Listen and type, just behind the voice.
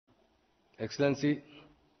Excellency,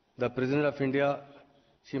 the President of India,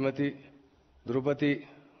 Srimati DROUPADI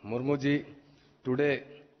MURMU ji, today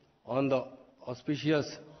on the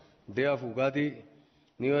auspicious day of Ugadi,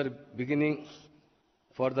 New Year beginning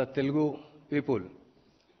for the Telugu people,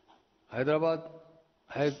 Hyderabad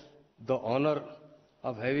has the honor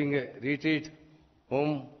of having a retreat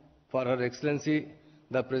home for Her Excellency,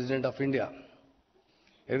 the President of India.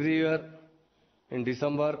 Every year in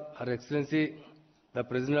December, Her Excellency, the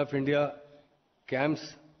President of India, camps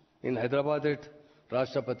in Hyderabad at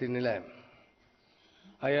Rashtrapathi Nilayam.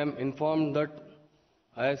 I am informed that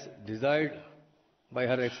as desired by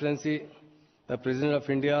Her Excellency, the President of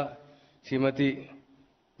India, Srimati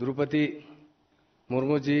DROUPADI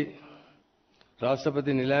MURMU ji,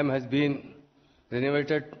 Rashtrapathi Nilayam has been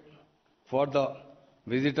renovated for the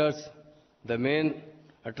visitors. The main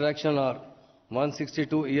attraction are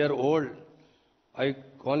 162-year-old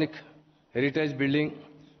iconic heritage building,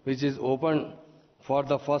 which is opened for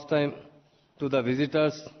the first time to the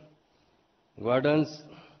visitors. Gardens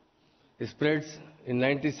spreads in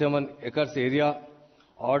 97 acres area,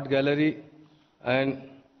 art gallery and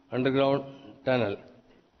underground tunnel.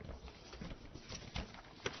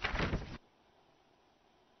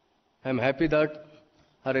 I am happy that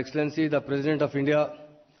Her Excellency, the President of India,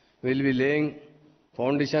 will be laying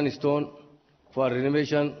foundation stone for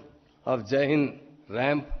renovation of Jai Hind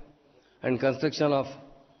ramp and construction of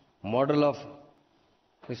model of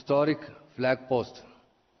historic flag post.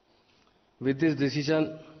 With this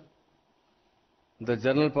decision, the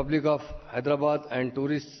general public of Hyderabad and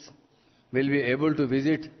tourists will be able to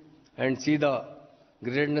visit and see the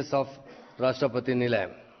greatness of Rashtrapathi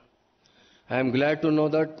Nilayam. I am glad to know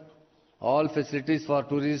that all facilities for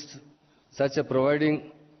tourists, such as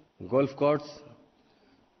providing golf courts,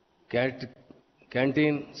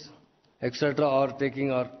 canteens, etc., are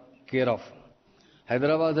taking care of.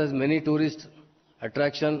 Hyderabad has many tourist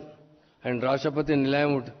attractions, and Rashtrapathi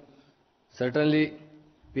Nilayam would certainly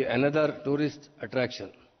be another tourist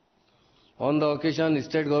attraction. On the occasion,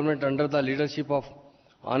 state government under the leadership of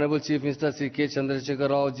Honorable Chief Minister Sri K.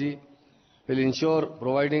 Chandrasekhar Rao ji will ensure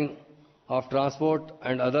providing of transport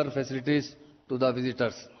and other facilities to the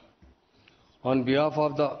visitors. On behalf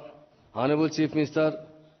of the Honorable Chief Minister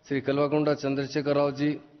Sri Kalvakunda Chandrasekhar Rao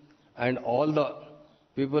ji and all the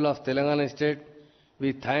people of Telangana state,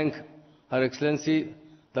 we thank Her Excellency,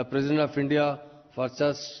 the President of India, for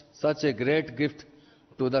such a great gift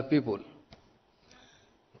to the people.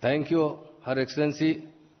 Thank you, Her Excellency,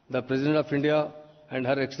 the President of India, and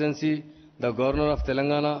Her Excellency, the Governor of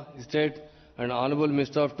Telangana state, and Honorable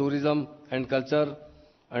Minister of Tourism and Culture,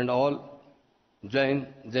 and all. Jai Hind,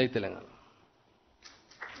 Jai Telangana.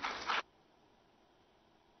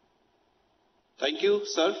 Thank you,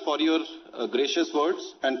 sir, for your gracious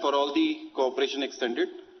words and for all the cooperation extended.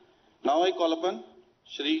 Now I call upon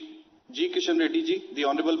Shri G. Kishan Reddy ji, the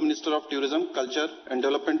Honorable Minister of Tourism, Culture and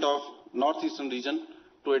Development of North-Eastern Region,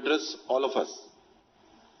 to address all of us.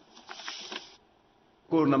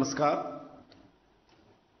 को नमस्कार।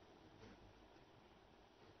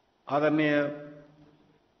 आदरणीय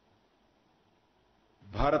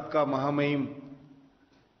भारत का महामहिम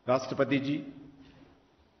राष्ट्रपति जी,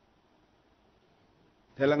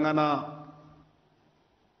 Telangana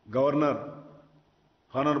governor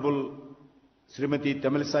honourable Shrimati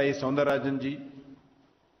Tamilisai Soundararajan ji,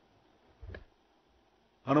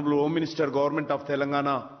 honourable home minister government of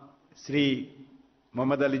Telangana Shri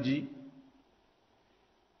Mohammad Ali ji,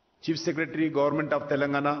 chief secretary government of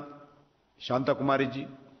Telangana Shanta Kumari ji,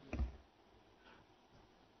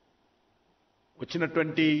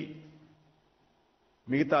 వచ్చినటువంటి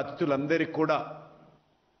మిగతా అతిథులందరికీ కూడా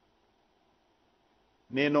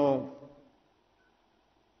నేను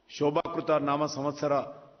శోభాకృత నామ సంవత్సర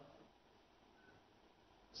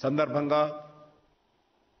సందర్భంగా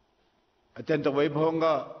అత్యంత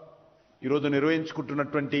వైభవంగా ఈరోజు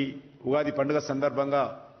నిర్వహించుకుంటున్నటువంటి ఉగాది పండుగ సందర్భంగా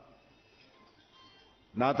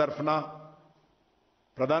నా తరఫున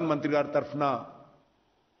ప్రధానమంత్రి గారి తరఫున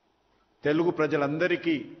తెలుగు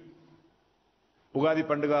ప్రజలందరికీ ఉగాది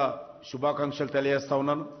పండుగ శుభాకాంక్షలు తెలియజేస్తా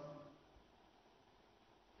ఉన్నాను.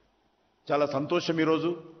 చాలా సంతోషం. ఈరోజు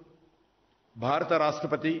భారత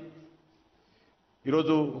రాష్ట్రపతి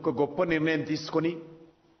ఈరోజు ఒక గొప్ప నిర్ణయం తీసుకొని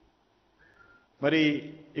మరి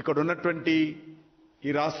ఇక్కడ ఉన్నటువంటి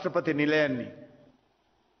ఈ రాష్ట్రపతి నిలయాన్ని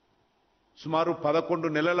సుమారు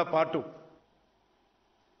 11 నెలల పాటు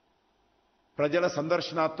ప్రజల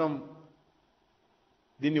సందర్శనార్థం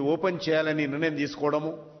దీన్ని ఓపెన్ చేయాలని నిర్ణయం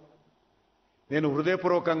తీసుకోవడము నేను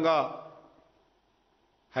హృదయపూర్వకంగా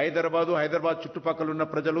హైదరాబాద్ చుట్టుపక్కల ఉన్న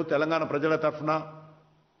ప్రజలు, తెలంగాణ ప్రజల తరఫున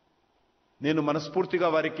నేను మనస్ఫూర్తిగా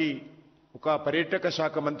వారికి ఒక పర్యాటక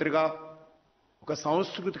శాఖ మంత్రిగా ఒక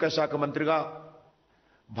సాంస్కృతిక శాఖ మంత్రిగా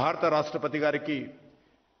భారత రాష్ట్రపతి గారికి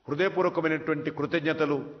హృదయపూర్వకమైనటువంటి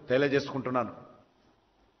కృతజ్ఞతలు తెలియజేసుకుంటున్నాను.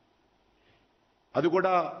 అది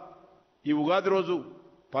కూడా ఈ ఉగాది రోజు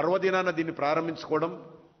పర్వదినాన దీన్ని ప్రారంభించుకోవడం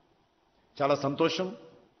చాలా సంతోషం.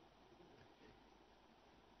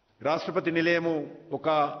 రాష్ట్రపతి నిలయము ఒక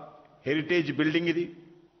హెరిటేజ్ బిల్డింగ్. ఇది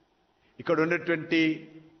ఇక్కడ ఉన్నటువంటి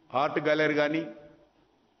ఆర్ట్ గ్యాలరీ కానీ,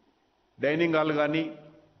 డైనింగ్ హాల్ కానీ,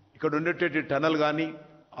 ఇక్కడ ఉన్నటువంటి టనల్ కానీ,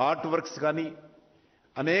 ఆర్ట్ వర్క్స్ కానీ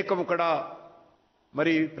అనేకం ఇక్కడ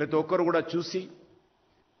మరి ప్రతి ఒక్కరు కూడా చూసి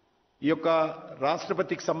ఈ యొక్క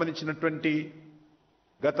రాష్ట్రపతికి సంబంధించినటువంటి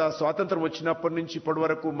గత స్వాతంత్రం వచ్చినప్పటి నుంచి ఇప్పటి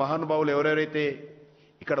వరకు మహానుభావులు ఎవరెవరైతే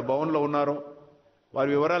ఇక్కడ భవన్లో ఉన్నారో వారి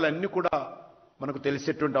వివరాలన్నీ కూడా మనకు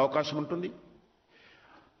తెలిసేటువంటి అవకాశం ఉంటుంది.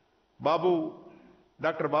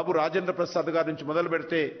 డాక్టర్ బాబు రాజేంద్ర ప్రసాద్ గారి నుంచి మొదలు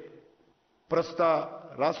పెడితే ప్రస్తుత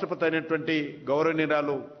రాష్ట్రపతి అయినటువంటి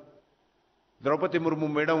గౌరవనీయురాలు ద్రౌపది ముర్ము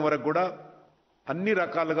మేడం వరకు కూడా అన్ని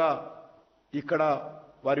రకాలుగా ఇక్కడ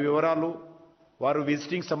వారి వివరాలు, వారు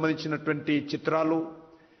విజిటింగ్ సంబంధించినటువంటి చిత్రాలు,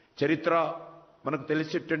 చరిత్ర మనకు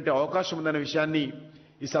తెలిసేటువంటి అవకాశం ఉందనే విషయాన్ని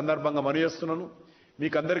ఈ సందర్భంగా మనవి చేస్తున్నాను.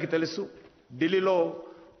 మీకు అందరికీ తెలుసు, ఢిల్లీలో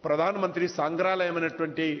ప్రధానమంత్రి సంగ్రహాలయం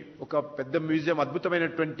అనేటువంటి ఒక పెద్ద మ్యూజియం,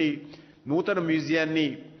 అద్భుతమైనటువంటి నూతన మ్యూజియాన్ని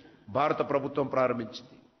భారత ప్రభుత్వం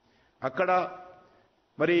ప్రారంభించింది. అక్కడ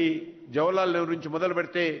మరి జవహర్లాల్ నెహ్రూ నుంచి మొదలు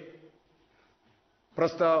పెడితే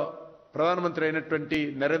ప్రస్తుత ప్రధానమంత్రి అయినటువంటి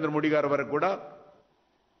నరేంద్ర మోడీ గారి వరకు కూడా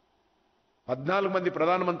 14 మంది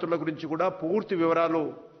ప్రధానమంత్రుల గురించి కూడా పూర్తి వివరాలు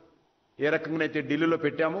ఏ రకంగానైతే ఢిల్లీలో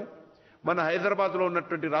పెట్టామో మన హైదరాబాద్లో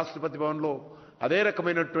ఉన్నటువంటి రాష్ట్రపతి భవన్లో అదే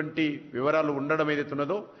రకమైనటువంటి వివరాలు ఉండడం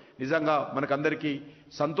ఏదైతున్నదో నిజంగా మనకందరికీ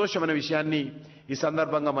సంతోషమైన విషయాన్ని ఈ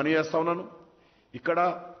సందర్భంగా మనవి చేస్తా ఉన్నాను. ఇక్కడ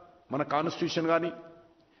మన కాన్స్టిట్యూషన్ కానీ,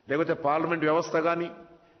 లేకపోతే పార్లమెంట్ వ్యవస్థ కానీ,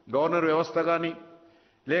 గవర్నర్ వ్యవస్థ కానీ,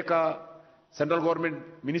 లేక సెంట్రల్ గవర్నమెంట్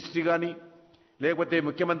మినిస్ట్రీ కానీ, లేకపోతే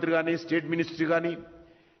ముఖ్యమంత్రి కానీ, స్టేట్ మినిస్ట్రీ కానీ,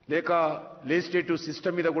 లేక లెజిస్లేటివ్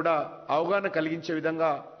సిస్టమ్ మీద కూడా అవగాహన కలిగించే విధంగా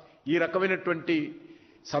ఈ రకమైనటువంటి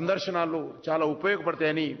సందర్శనాలు చాలా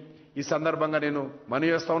ఉపయోగపడతాయని ఈ సందర్భంగా నేను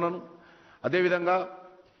మనవి చేస్తా ఉన్నాను. అదేవిధంగా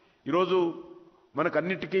ఈరోజు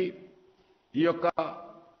మనకన్నిటికీ ఈ యొక్క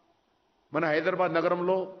మన హైదరాబాద్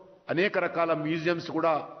నగరంలో అనేక రకాల మ్యూజియంస్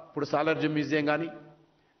కూడా, ఇప్పుడు సాలార్జంగ్ మ్యూజియం కానీ,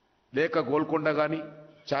 లేక గోల్కొండ కానీ,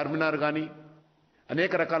 చార్మినార్ కానీ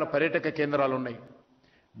అనేక రకాల పర్యాటక కేంద్రాలు ఉన్నాయి.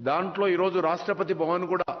 దాంట్లో ఈరోజు రాష్ట్రపతి భవన్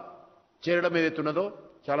కూడా చేరడం ఏదైతున్నదో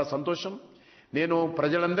చాలా సంతోషం. నేను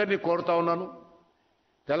ప్రజలందరినీ కోరుతా ఉన్నాను,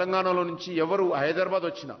 తెలంగాణలో నుంచి ఎవరు హైదరాబాద్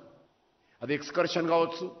వచ్చినా, అది ఎక్స్కర్షన్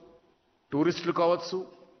కావచ్చు, టూరిస్టులు కావచ్చు,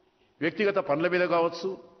 వ్యక్తిగత పనుల మీద కావచ్చు,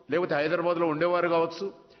 లేకపోతే హైదరాబాద్లో ఉండేవారు కావచ్చు,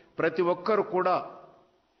 ప్రతి ఒక్కరు కూడా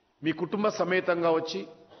మీ కుటుంబ సమేతంగా వచ్చి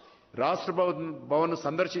రాష్ట్ర భవన్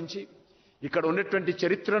సందర్శించి ఇక్కడ ఉన్నటువంటి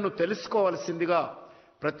చరిత్రను తెలుసుకోవాల్సిందిగా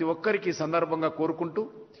ప్రతి ఒక్కరికి సందర్భంగా కోరుకుంటూ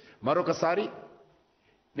మరొకసారి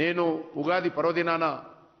నేను ఉగాది పర్వదినాన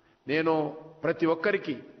నేను ప్రతి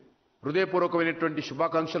ఒక్కరికి హృదయపూర్వకమైనటువంటి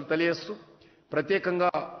శుభాకాంక్షలు తెలియజేస్తూ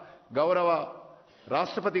ప్రత్యేకంగా గౌరవ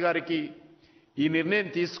రాష్ట్రపతి గారికి ఈ నిర్ణయం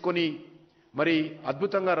తీసుకొని మరి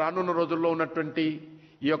అద్భుతంగా రానున్న రోజుల్లో ఉన్నటువంటి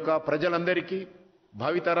ఈ యొక్క ప్రజలందరికీ,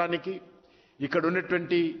 భావితరానికి ఇక్కడ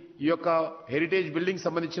ఉన్నటువంటి ఈ యొక్క హెరిటేజ్ బిల్డింగ్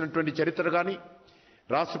సంబంధించినటువంటి చరిత్ర కానీ,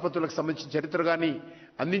 రాష్ట్రపతులకు సంబంధించిన చరిత్ర కానీ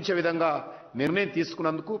అందించే విధంగా నిర్ణయం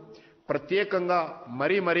తీసుకున్నందుకు ప్రత్యేకంగా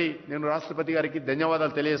మరీ నేను రాష్ట్రపతి గారికి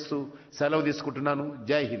ధన్యవాదాలు తెలియజేస్తూ సెలవు తీసుకుంటున్నాను.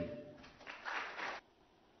 జై Hind.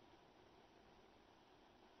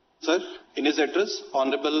 Sir, in his address,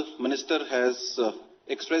 Honorable Minister has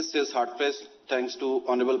expressed his heartfelt thanks to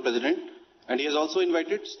Honorable President, and he has also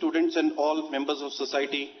invited students and all members of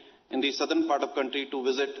society in the southern part of country to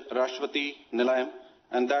visit Rashtrapathi Nilayam,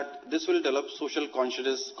 and that this will develop social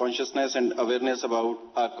consciousness and awareness about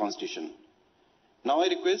our constitution. Now I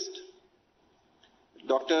request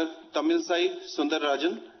Dr. Tamilsai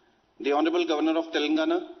Sundararajan, the Honorable Governor of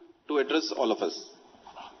Telangana, to address all of us.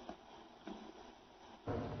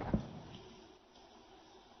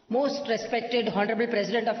 Most respected Honorable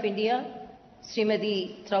President of India, Srimati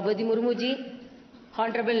Droupadi Murmu ji,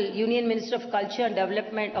 Honorable Union Minister of Culture and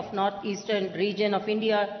Development of North-Eastern Region of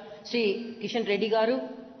India, Sri Kishan Reddy Garu,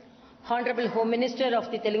 Honorable Home Minister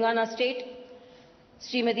of the Telangana State,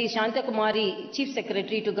 Srimati Shanta Kumari, Chief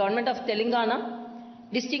Secretary to Government of Telangana,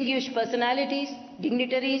 distinguished personalities,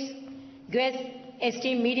 dignitaries, guests,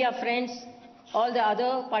 esteemed media friends, all the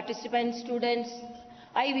other participants, students,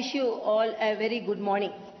 I wish you all a very good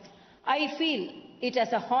morning. I feel it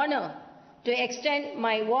as an honor to extend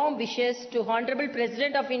my warm wishes to Honorable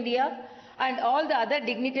President of India and all the other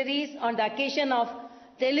dignitaries on the occasion of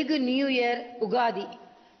Telugu New Year Ugadi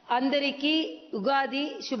అందరికీ ఉగాది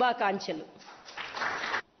శుభాకాంక్షలు.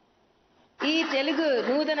 ఈ తెలుగు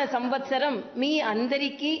నూతన సంవత్సరం మీ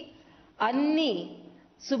అందరికీ అన్ని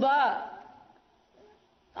శుభ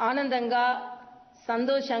ఆనందంగా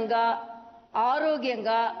సంతోషంగా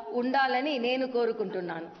ఆరోగ్యంగా ఉండాలని నేను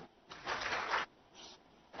కోరుకుంటున్నాను.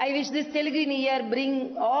 I wish this Telugu New Year bring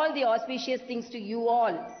all the auspicious things to you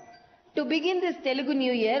all. To begin this Telugu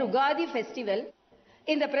New Year, Ugadi festival,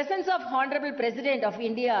 in the presence of Honorable President of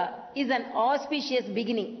India is an auspicious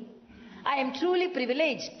beginning. I am truly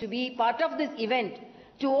privileged to be part of this event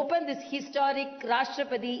to open this historic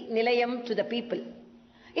Rashtrapati Nilayam to the people.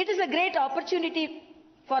 It is a great opportunity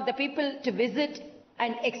for the people to visit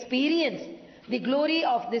and experience the glory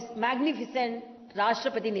of this magnificent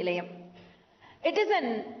Rashtrapati Nilayam. It is an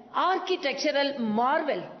architectural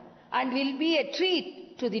marvel and will be a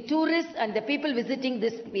treat to the tourists and the people visiting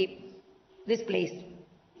this place.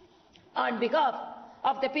 On behalf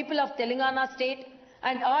of the people of Telangana state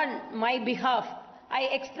and on my behalf, I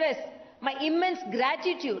express my immense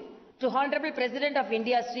gratitude to Honorable President of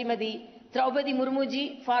India, Srimati DROUPADI Murmu ji,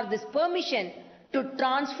 for this permission to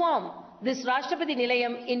transform this Rashtrapati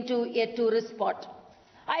Nilayam into a tourist spot.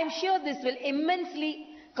 I am sure this will immensely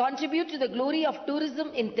contribute to the glory of tourism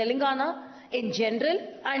in Telangana in general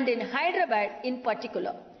and in Hyderabad in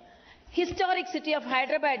particular. Historic city of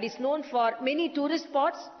Hyderabad is known for many tourist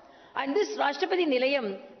spots, and this Rashtrapati Nilayam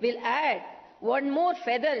will add one more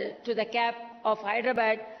feather to the cap of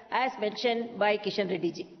Hyderabad, as mentioned by Kishan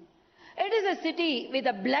Reddy ji. It is a city with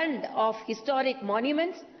a blend of historic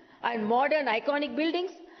monuments and modern iconic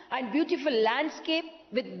buildings and beautiful landscape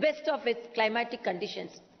with best of its climatic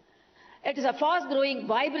conditions. It is a fast-growing,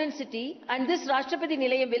 vibrant city, and this Rashtrapati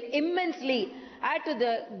Nilayam will immensely add to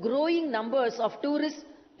the growing numbers of tourists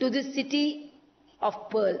to this city of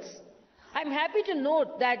pearls. I am happy to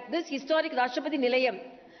note that this historic Rashtrapati Nilayam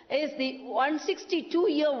is the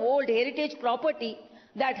 162-year-old heritage property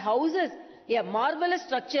that houses a marvelous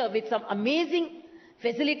structure with some amazing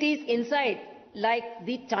facilities inside, like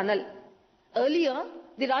the tunnel. Earlier,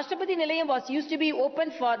 the Rashtrapati Nilayam was used to be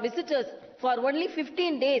open for visitors for only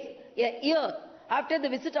 15 days a year after the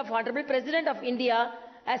visit of Honorable President of India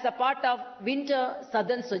as a part of winter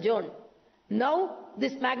southern sojourn. Now,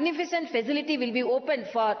 this magnificent facility will be open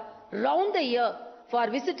for round the year for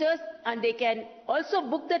visitors, and they can also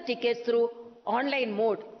book the tickets through online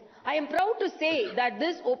mode. I am proud to say that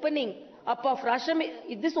this opening up of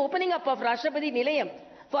Rashtrapati Nilayam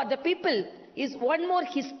for the people is one more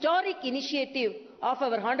historic initiative of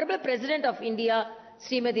our Honorable President of India,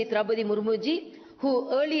 Srimati DROUPADI Murmu ji, who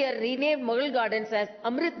earlier renamed Mughal Gardens as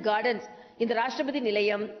Amrit Gardens in the Rashtrapati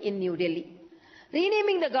Nilayam in New Delhi.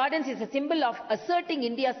 Renaming the gardens is a symbol of asserting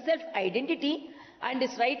India's self-identity and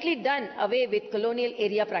is rightly done away with colonial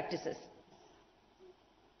area practices.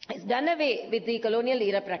 It's done away with the colonial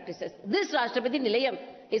era practices. This Rashtrapati Nilayam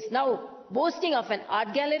is now boasting of an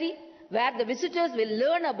art gallery where the visitors will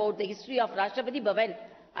learn about the history of Rashtrapati Bhavan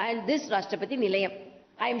and this Rashtrapati Nilayam.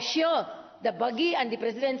 I am sure the buggy and the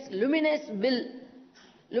President's luminous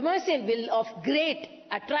will of great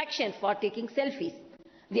attraction for taking selfies.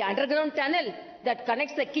 The underground tunnel that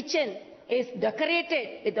connects the kitchen is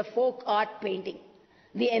decorated with the folk art painting.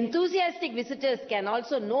 The enthusiastic visitors can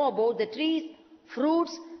also know about the trees,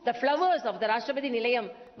 fruits, the flowers of the Rashtrapati Nilayam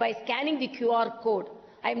by scanning the QR code.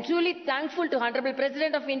 I am truly thankful to Honorable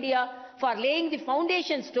President of India for laying the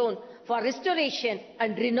foundation stone for restoration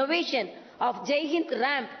and renovation of Jai Hind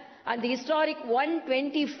ramp and the historic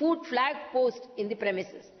 120-foot flag post in the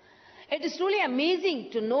premises. It is truly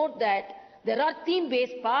amazing to note that there are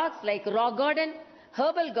theme-based parks like Rock Garden,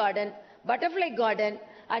 Herbal Garden, Butterfly Garden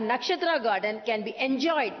and Nakshatra Garden can be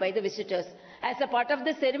enjoyed by the visitors. As a part of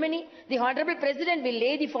the ceremony, the Honorable President will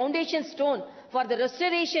lay the foundation stone for the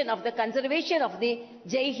restoration of the conservation of the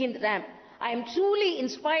Jai Hind ramp. I am truly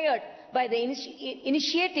inspired by the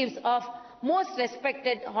initiatives of most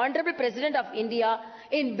respected Honorable President of India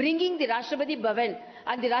in bringing the Rashtrapati Bhavan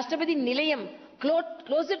and the Rashtrapati Nilayam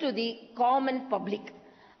closer to the common public.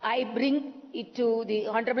 I bring it to the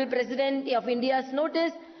Honorable President of India's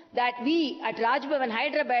notice that we at Raj Bhavan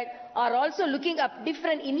Hyderabad are also looking up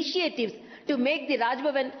different initiatives to make the Raj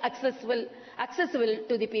Bhavan accessible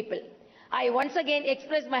to the people. I once again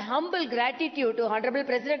express my humble gratitude to Honorable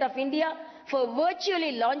President of India for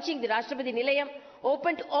virtually launching the Rashtrapati Nilayam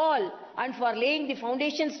open to all and for laying the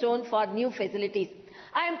foundation stone for new facilities.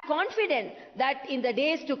 I am confident that in the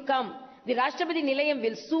days to come, the Rashtrapati Nilayam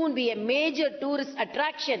will soon be a major tourist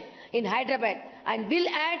attraction in Hyderabad and will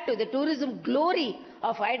add to the tourism glory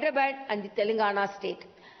of Hyderabad and the Telangana state.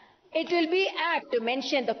 It will be apt to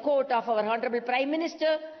mention the quote of our Honorable Prime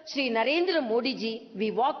Minister, Shri Narendra Modi ji,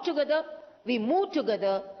 we walk together, we move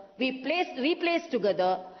together, we place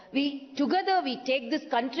together, together we take this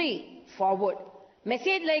country forward.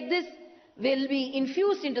 Message like this will be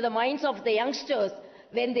infused into the minds of the youngsters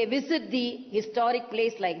when they visit the historic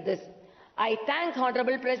place like this. I thank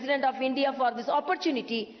Honorable President of India for this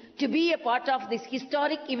opportunity to be a part of this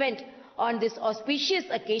historic event on this auspicious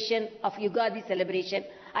occasion of Yugadi celebration.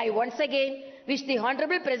 I once again wish the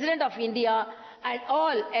Honorable President of India and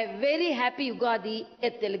all a very happy Yugadi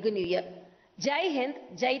and Telugu New Year. Jai Hind,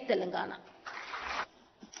 Jai Telangana.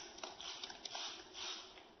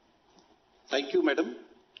 Thank you, Madam.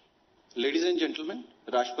 Ladies and gentlemen,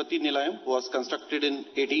 Rashtrapati Nilayam was constructed in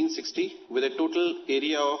 1860 with a total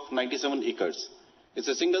area of 97 acres. It's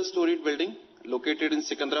a single-storied building located in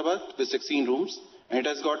Secunderabad with 16 rooms, and it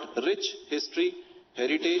has got rich history,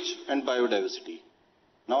 heritage and biodiversity.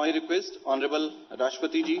 Now I request Honorable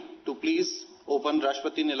Rashtrapati ji to please open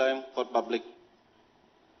Rashtrapati Nilayam for public.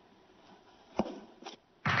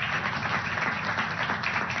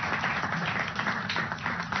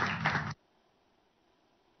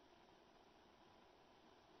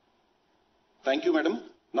 Thank you, Madam.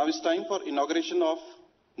 Now it's time for inauguration of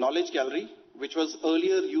Knowledge Gallery, which was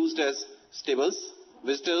earlier used as stables.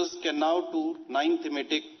 Visitors can now tour 9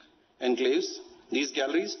 thematic enclaves. These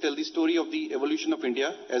galleries tell the story of the evolution of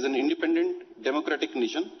India as an independent democratic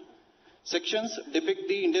nation. Sections depict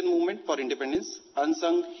the Indian movement for independence,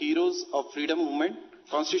 unsung heroes of freedom movement,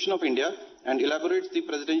 Constitution of India, and elaborates the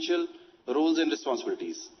presidential roles and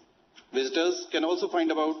responsibilities. Visitors can also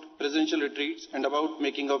find about presidential retreats and about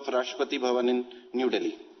making of Rashtrapati Bhavan in New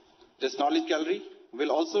Delhi. This knowledge gallery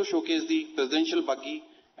will also showcase the presidential buggy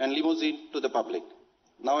and limousine to the public.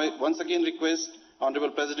 Now I once again request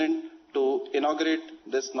Honorable President to inaugurate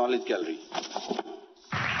this knowledge gallery.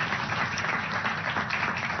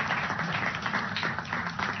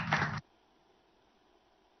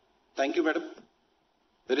 Thank you, Madam.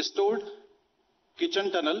 The restored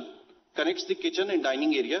kitchen tunnel connects the kitchen and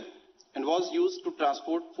dining area and was used to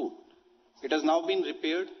transport food. It has now been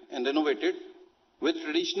repaired and renovated with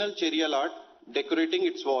traditional cherial art decorating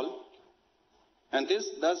its wall, and this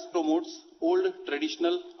thus promotes old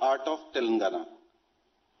traditional art of Telangana.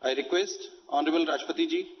 I request Honorable Rashtrapati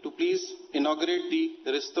ji to please inaugurate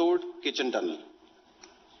the restored kitchen tunnel.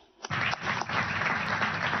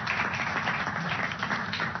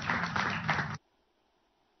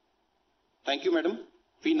 Thank you, Madam.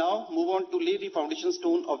 We now move on to lay the foundation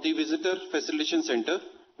stone of the Visitor Facilitation Center,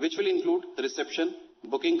 which will include reception,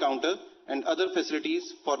 booking counter and other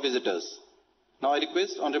facilities for visitors. Now I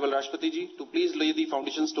request Honorable Rashtrapati ji to please lay the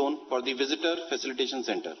foundation stone for the Visitor Facilitation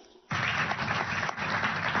Center.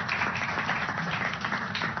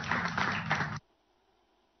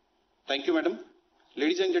 Thank you, Madam.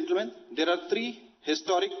 Ladies and gentlemen, there are 3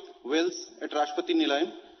 historic wells at Rashtrapati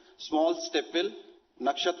Nilayam: Small Step Well,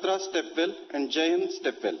 Nakshatra Step Well and Jai Hind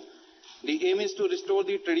Step Well. The aim is to restore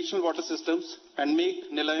the traditional water systems and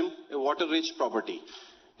make Nilayam a water-rich property.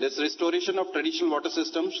 This restoration of traditional water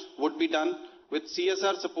systems would be done with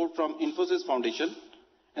CSR support from Infosys Foundation,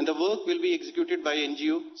 and the work will be executed by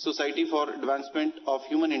NGO Society for Advancement of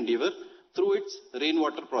Human Endeavour through its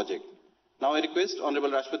rainwater project. Now I request Honorable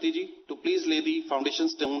Rashtrapati ji to please lay the foundation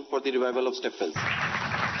stone for the revival of step wells.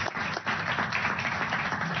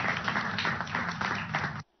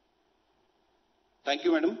 Thank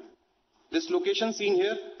you, Madam. This location seen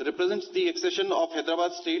here represents the accession of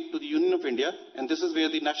Hyderabad state to the Union of India, and this is where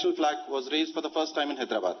the national flag was raised for the first time in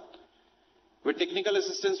Hyderabad. With technical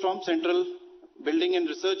assistance from Central Building and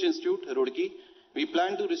Research Institute, Roorkee, we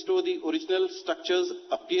plan to restore the original structure's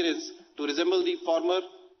appearance to resemble the former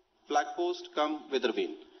flag post cum weather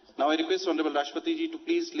vane. Now I request Honorable Rashtrapati ji to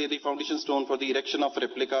please lay the foundation stone for the erection of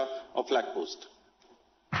replica of flag post.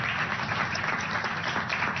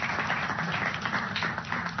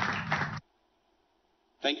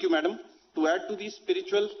 Thank you, Madam. To add to the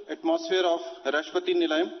spiritual atmosphere of Rashtrapati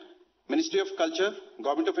Nilayam, Ministry of Culture,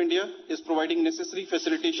 Government of India is providing necessary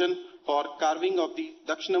facilitation for carving of the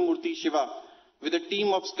Dakshinamurti Shiva with a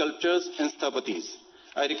team of sculptors and sthapatis.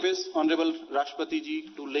 I request Honorable Rashtrapati ji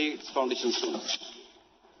to lay its foundation stone.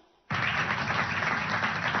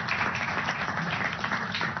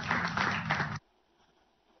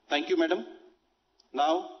 Thank you, Madam.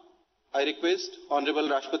 Now I request Honorable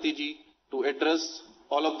Rashtrapati ji to address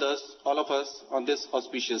all of us on this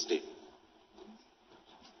auspicious day.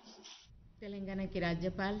 Telangana के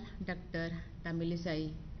राज्यपाल doctor Tamilisai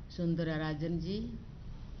Soundararajan जी,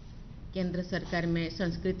 केंद्र सरकार में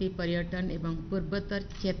संस्कृति, पर्यटन एवं पूर्वोत्तर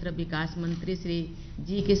क्षेत्र विकास मंत्री श्री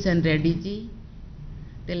जी किशन रेड्डी जी,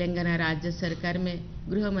 तेलंगाना राज्य सरकार में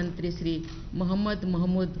गृह मंत्री श्री मोहम्मद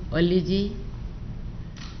महमूद अली जी,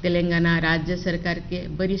 तेलंगाना राज्य सरकार के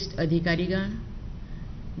वरिष्ठ अधिकारीगण,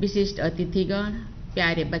 विशिष्ट अतिथिगण,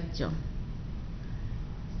 प्यारे बच्चों,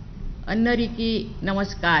 अंदरिकी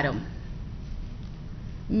नमस्कारम।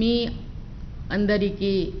 मी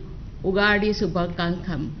अंदरिकी उगाड़ी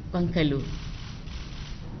शुभकांक्षलु।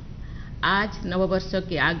 आज नववर्ष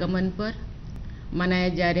के आगमन पर मनाए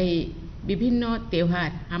जा रही विभिन्न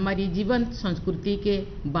त्यौहार हमारी जीवंत संस्कृति के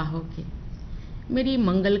वाहक है। मेरी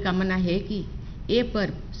मंगल कामना है कि ये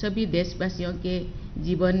पर्व सभी देशवासियों के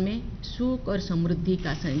जीवन में सुख और समृद्धि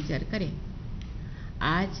का संचार करे।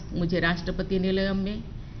 आज मुझे राष्ट्रपति निलयम में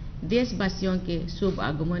देशवासियों के शुभ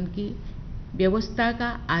आगमन की व्यवस्था का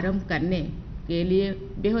आरंभ करने के लिए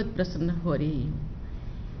बेहद प्रसन्न हो रही हूँ।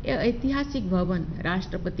 यह ऐतिहासिक भवन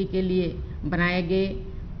राष्ट्रपति के लिए बनाए गए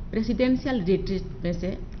प्रेसिडेंशियल रिट्रीट में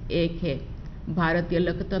से एक है। भारतीय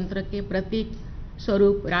लोकतंत्र के प्रतीक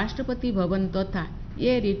स्वरूप राष्ट्रपति भवन तथा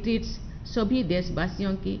ये रिट्रीट्स सभी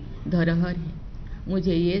देशवासियों की धरोहर है।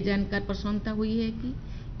 मुझे ये जानकर प्रसन्नता हुई है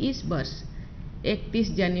कि इस वर्ष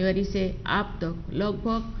 31 जनवरी से अब तक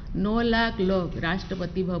लगभग 9 लाख लोग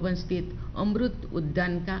राष्ट्रपति भवन स्थित अमृत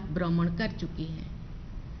उद्यान का भ्रमण कर चुकी हैं।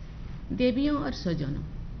 देवियों और स्वजनों,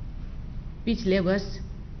 पिछले वर्ष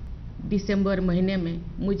दिसंबर महीने में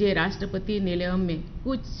मुझे राष्ट्रपति निलयम में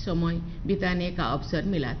कुछ समय बिताने का अवसर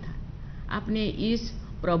मिला था। अपने इस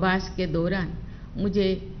प्रवास के दौरान मुझे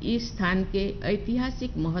इस स्थान के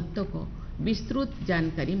ऐतिहासिक महत्व को विस्तृत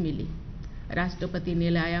जानकारी मिली। राष्ट्रपति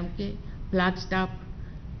निलयम के फ्लैगस्टॉप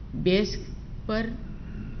बेस पर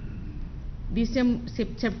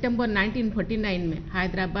सितंबर 1949 में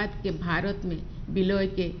हैदराबाद के भारत में विलय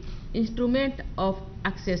के इंस्ट्रूमेंट ऑफ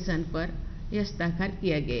एक्सेशन पर हस्ताक्षर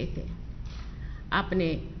किए गए थे। अपने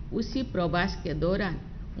उसी प्रवास के दौरान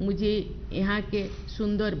मुझे यहाँ के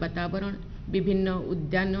सुंदर वातावरण, विभिन्न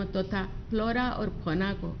उद्यानों तथा फ्लोरा और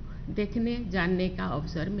फौना को देखने जानने का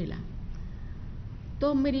अवसर मिला।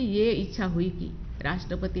 तो मेरी ये इच्छा हुई कि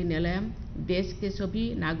राष्ट्रपति निलयम देश के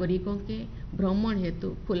सभी नागरिकों के भ्रमण हेतु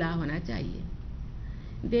खुला होना चाहिए।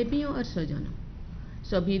 देवियों और स्वजनों,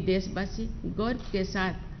 सभी देशवासी गर्व के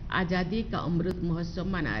साथ आज़ादी का अमृत महोत्सव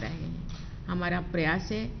मना रहे हैं। हमारा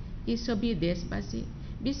प्रयास है कि सभी देशवासी,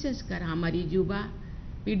 विशेषकर हमारी युवा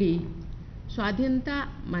पीढ़ी, स्वाधीनता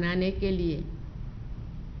मनाने के लिए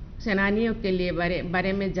सेनानियों के लिए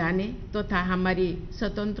बारे में जाने तथा हमारी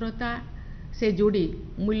स्वतंत्रता से जुड़ी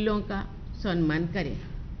मूल्यों का सम्मान करें।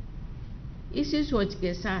 इसी सोच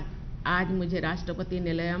के साथ आज मुझे राष्ट्रपति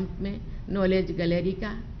निलयम में नॉलेज गैलरी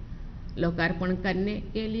का लोकार्पण करने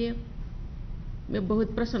के लिए मैं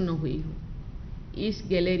बहुत प्रसन्न हुई हूँ। इस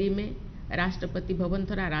गैलरी में राष्ट्रपति भवन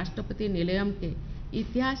तथा राष्ट्रपति निलयम के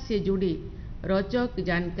इतिहास से जुड़ी रोचक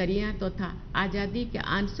जानकारियाँ तथा आज़ादी के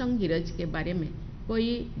अनसंग हीरोज के बारे में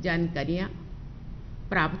कोई जानकारियाँ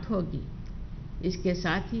प्राप्त होगी। इसके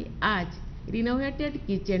साथ ही आज रिनोवेटेड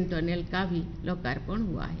किचन टनल का भी लोकार्पण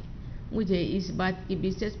हुआ है। मुझे इस बात की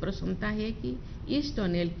विशेष प्रसन्नता है कि इस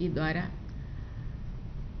टनल के द्वारा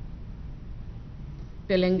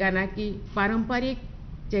तेलंगाना की पारंपरिक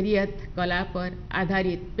चरियत कला पर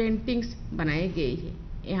आधारित पेंटिंग्स बनाई गई है।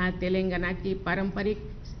 यहाँ तेलंगाना की पारंपरिक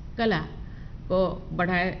कला को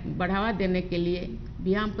बढ़ावा देने के लिए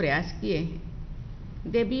भी हम प्रयास किए हैं।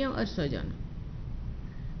 देवियों और स्वजनों,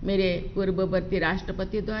 मेरे पूर्ववर्ती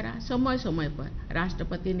राष्ट्रपति द्वारा समय समय पर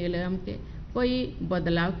राष्ट्रपति निलयम के कई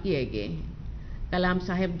बदलाव किए गए हैं। कलाम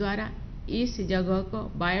साहब द्वारा इस जगह को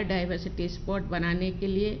बायोडाइवर्सिटी स्पॉट बनाने के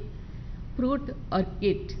लिए फ्रूट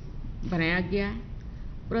ऑर्किड बनाया गया है।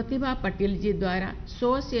 प्रतिभा पाटिल जी द्वारा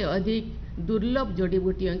 100 से अधिक दुर्लभ जड़ी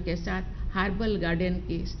बूटियों के साथ हर्बल गार्डन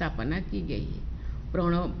की स्थापना की गई है।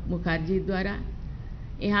 प्रणव मुखर्जी द्वारा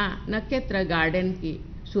यहाँ नक्षत्र गार्डन की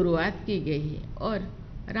शुरुआत की गई है और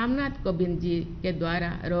रामनाथ कोविंद जी के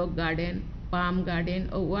द्वारा रॉक गार्डन, पाम गार्डन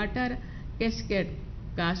और वाटर कैस्केड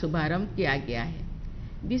का शुभारंभ किया गया है।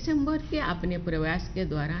 दिसंबर के अपने प्रवास के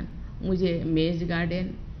दौरान मुझे मेज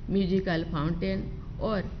गार्डन, म्यूजिकल फाउंटेन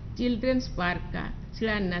और चिल्ड्रंस पार्क का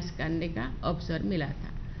शिलान्यास करने का अवसर मिला था।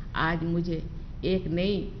 आज मुझे एक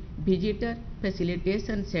नई visitor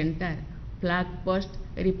facilitation centre, flag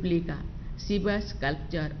post replica, Shiva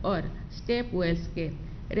sculpture और स्टेप वेल्स के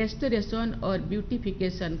रेस्टोरेशन और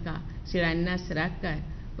ब्यूटिफिकेशन का शिलान्यास रखकर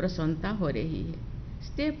प्रसन्नता हो रही है।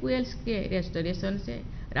 स्टेप वेल्स के रेस्टोरेशन से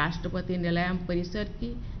राष्ट्रपति निलयम परिसर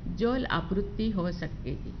की जल आपूर्ति हो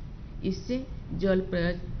सकेगी। इससे जल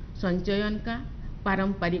संचयन का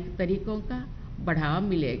पारंपरिक तरीकों का बढ़ावा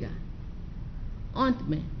मिलेगा। अंत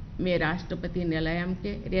में मैं राष्ट्रपति निलयम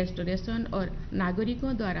के रेस्टोरेशन और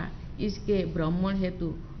नागरिकों द्वारा इसके भ्रमण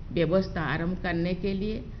हेतु व्यवस्था आरंभ करने के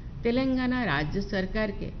लिए तेलंगाना राज्य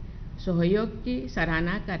सरकार के सहयोग की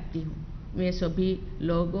सराहना करती हूँ। मैं सभी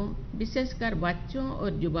लोगों, विशेषकर बच्चों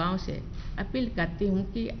और युवाओं से अपील करती हूँ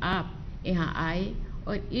कि आप यहाँ आए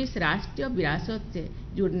और इस राष्ट्रीय विरासत से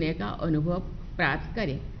जुड़ने का अनुभव प्राप्त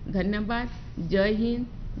करें। धन्यवाद। जय हिंद,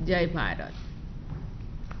 जय Bharat.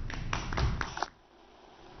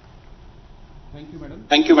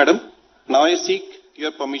 Thank you, madam. Now I seek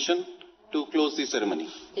your permission to close the ceremony.